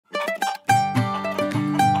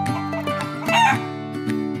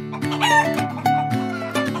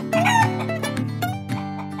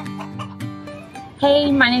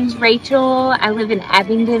name's Rachel. I live in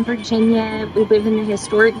Abingdon, Virginia. We live in the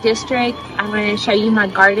historic district. I'm going to show you my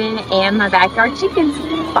garden and my backyard chickens.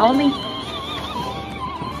 Follow me.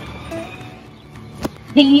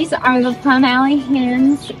 These are the Plumb Alley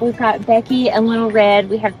Hens. We've got Becky and Little Red.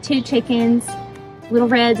 We have 2 chickens. Little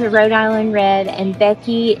Red's a Rhode Island Red, and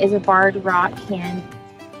Becky is a Barred Rock Hen.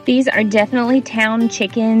 These are definitely town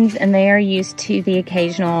chickens, and they are used to the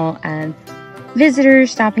occasional visitors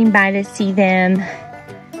stopping by to see them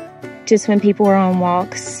just when people are on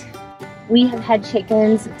walks. We have had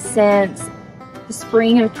chickens since the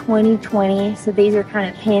spring of 2020, so these are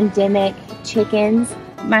kind of pandemic chickens.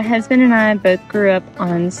 My husband and I both grew up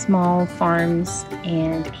on small farms,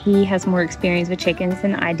 and he has more experience with chickens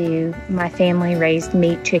than I do. My family raised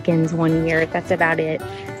meat chickens 1 year, that's about it.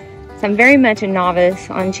 So I'm very much a novice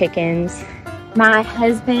on chickens. My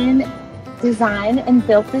husband designed and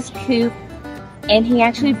built this coop, and he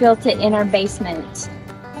actually built it in our basement.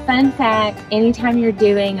 Fun fact, anytime you're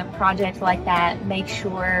doing a project like that, make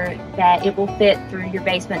sure that it will fit through your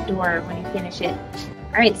basement door when you finish it.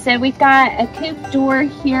 All right, so we've got a coop door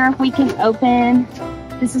here we can open.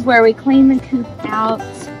 This is where we clean the coop out,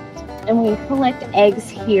 and we collect eggs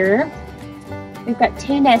here. We've got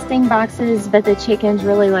 2 nesting boxes, but the chickens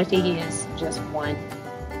really like to use just 1.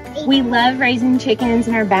 We love raising chickens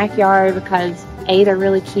in our backyard because A, they're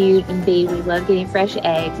really cute, and B, we love getting fresh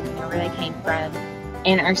eggs and know where they came from.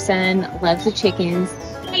 And our son loves the chickens.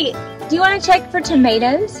 Hey, do you want to check for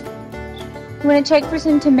tomatoes? You want to check for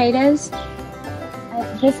some tomatoes?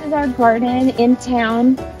 This is our garden in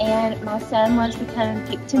town, and my son loves to come and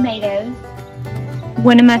pick tomatoes.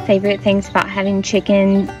 One of my favorite things about having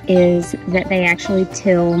chickens is that they actually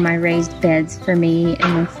till my raised beds for me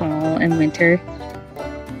in the fall and winter.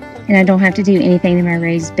 And I don't have to do anything to my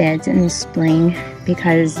raised beds in the spring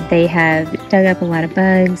because they have dug up a lot of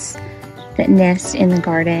bugs that nest in the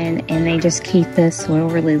garden, and they just keep the soil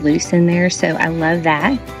really loose in there, so I love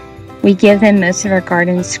that. We give them most of our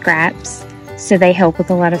garden scraps, so they help with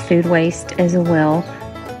a lot of food waste as well.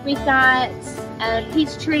 We've got a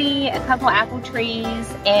peach tree, a couple apple trees,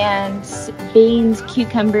 and beans,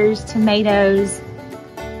 cucumbers, tomatoes,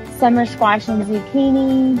 summer squash and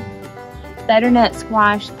zucchini, butternut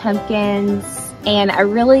squash, pumpkins, and a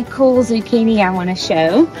really cool zucchini I want to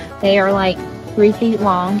show. They are like 3 feet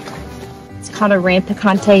long. It's called a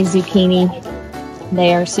rampicante zucchini.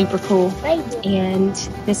 They are super cool. And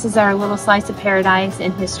this is our little slice of paradise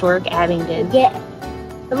in historic Abingdon.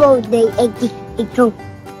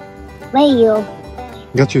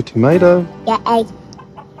 Got your tomato? Yeah, I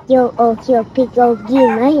also pick up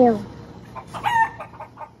tomato.